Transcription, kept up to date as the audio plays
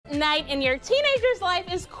night and your teenager's life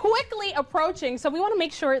is quickly approaching, so we want to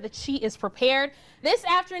make sure that she is prepared. This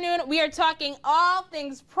afternoon, we are talking all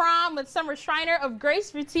things prom with Summer Schreiner of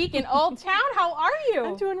Grace Boutique in Old Town. How are you?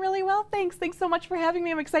 I'm doing really well, thanks. Thanks so much for having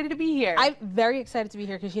me. I'm excited to be here. I'm very excited to be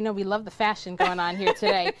here because you know we love the fashion going on here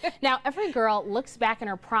today. Now, every girl looks back in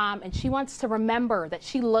her prom and she wants to remember that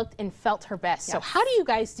she looked and felt her best. Yes. So how do you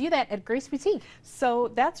guys do that at Grace Boutique?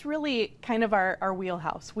 So that's really kind of our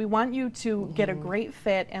wheelhouse. We want you to get a great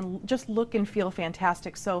fit and just look and feel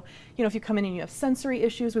fantastic. So, you know, if you come in and you have sensory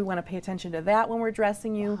issues, we want to pay attention to that when we're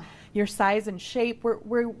dressing you. Wow. Your size and shape,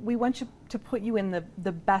 we want you to put you in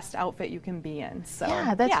the best outfit you can be in. So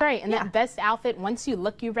yeah, that's right. And that best outfit, once you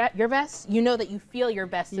look your best, you know that you feel your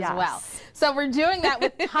best as well. So we're doing that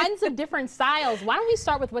with tons of different styles. Why don't we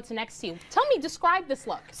start with what's next to you? Tell me, describe this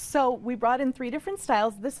look. So we brought in 3 different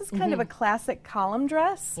styles. This is kind of a classic column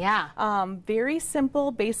dress. Yeah. Very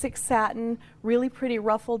simple, basic satin, really pretty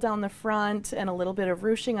ruffle down the front and a little bit of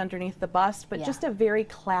ruching underneath the bust, but just a very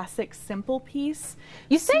classic, simple piece.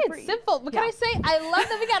 You say it's simple, but can I say, I love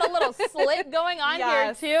that we got a little slit going on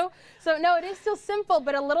here too. So no, it is still simple,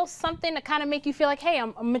 but a little something to kind of make you feel like, hey,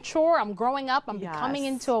 I'm mature, I'm growing up, I'm becoming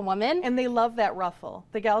into a woman. And they love that ruffle.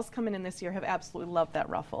 The gals coming in this year have absolutely loved that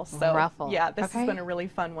ruffle. So yeah, this has been a really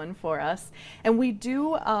fun one for us. And we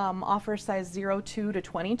do offer size 02 to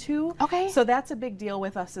 22. Okay. So that's a big deal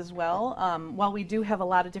with us as well. While we do have a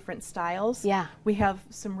lot of different styles, we have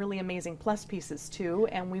some really amazing plus pieces too,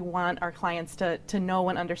 and we want our clients to know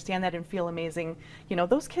and understand that and feel amazing. You know,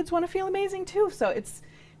 those kids want to feel amazing too, so it's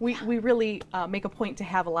we really make a point to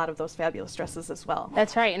have a lot of those fabulous dresses as well.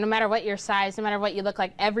 That's right, and no matter what your size, no matter what you look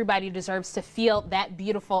like, everybody deserves to feel that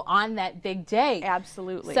beautiful on that big day.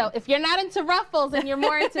 Absolutely. So if you're not into ruffles and you're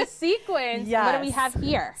more into sequins, what do we have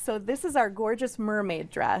here? So this is our gorgeous mermaid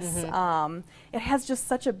dress. It has just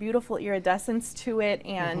such a beautiful iridescence to it,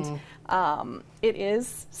 and it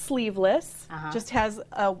is sleeveless, just has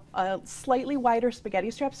a slightly wider spaghetti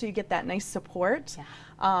strap so you get that nice support.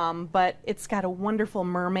 But it's got a wonderful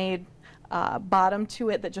mermaid bottom to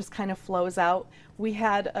it that just kind of flows out. We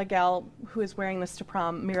had a gal who was wearing this to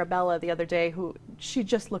prom, Mirabella, the other day, who she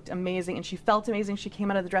just looked amazing and she felt amazing. She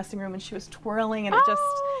came out of the dressing room and she was twirling, and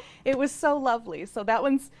it was so lovely. So that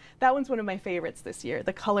one's one of my favorites this year.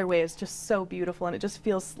 The colorway is just so beautiful and it just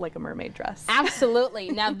feels like a mermaid dress.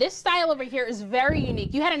 Absolutely. Now this style over here is very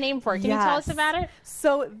unique. You had a name for it. Can you tell us about it?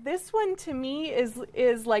 So this one to me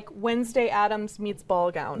is like Wednesday Addams meets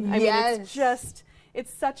ball gown. I mean,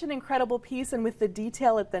 it's such an incredible piece, and with the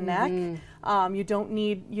detail at the neck, you don't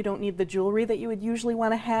need the jewelry that you would usually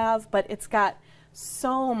want to have, but it's got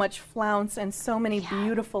so much flounce and so many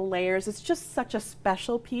beautiful layers. It's just such a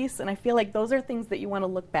special piece, and I feel like those are things that you want to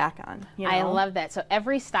look back on. You know? I love that. So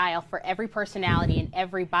every style for every personality and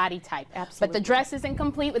every body type. Absolutely. But the dress isn't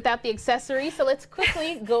complete without the accessories, so let's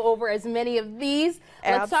quickly go over as many of these.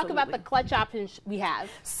 Let's talk about the clutch options we have.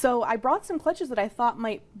 So I brought some clutches that I thought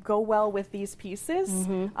might go well with these pieces.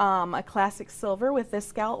 A classic silver with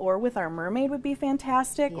this gal, or with our mermaid would be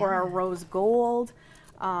fantastic, or our rose gold.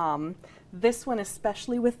 This one,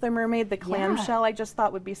 especially with the mermaid, the clamshell, I just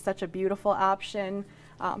thought would be such a beautiful option.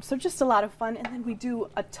 So just a lot of fun, and then we do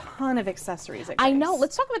a ton of accessories at Grace. I know.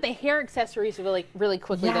 Let's talk about the hair accessories really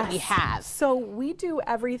quickly that we have. So we do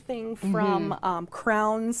everything from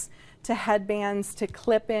crowns to headbands to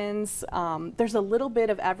clip-ins. There's a little bit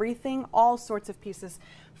of everything, all sorts of pieces.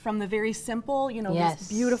 From the very simple, you know, these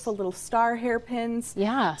beautiful little star hairpins,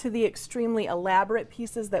 to the extremely elaborate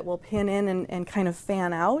pieces that we'll pin in and kind of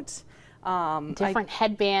fan out. Different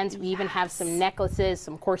headbands. We even have some necklaces,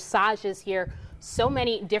 some corsages here. So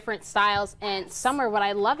many different styles. And Summer, what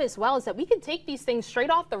I love as well is that we can take these things straight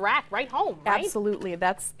off the rack right home, right? Absolutely.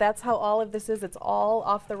 That's how all of this is. It's all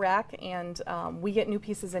off the rack, and we get new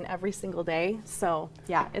pieces in every single day. So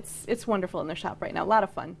yeah, it's wonderful in the shop right now. A lot of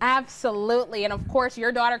fun. Absolutely. And of course,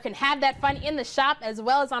 your daughter can have that fun in the shop as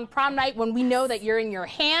well as on prom night when we know that you're in your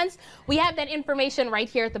hands. We have that information right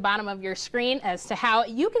here at the bottom of your screen as to how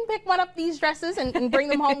you can pick one up these dresses and bring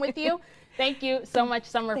them home with you. Thank you so much,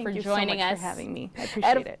 Summer, for joining us. Thank you so much for having me. I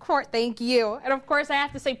appreciate it. Of course, thank you. And of course, I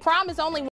have to say, prom is only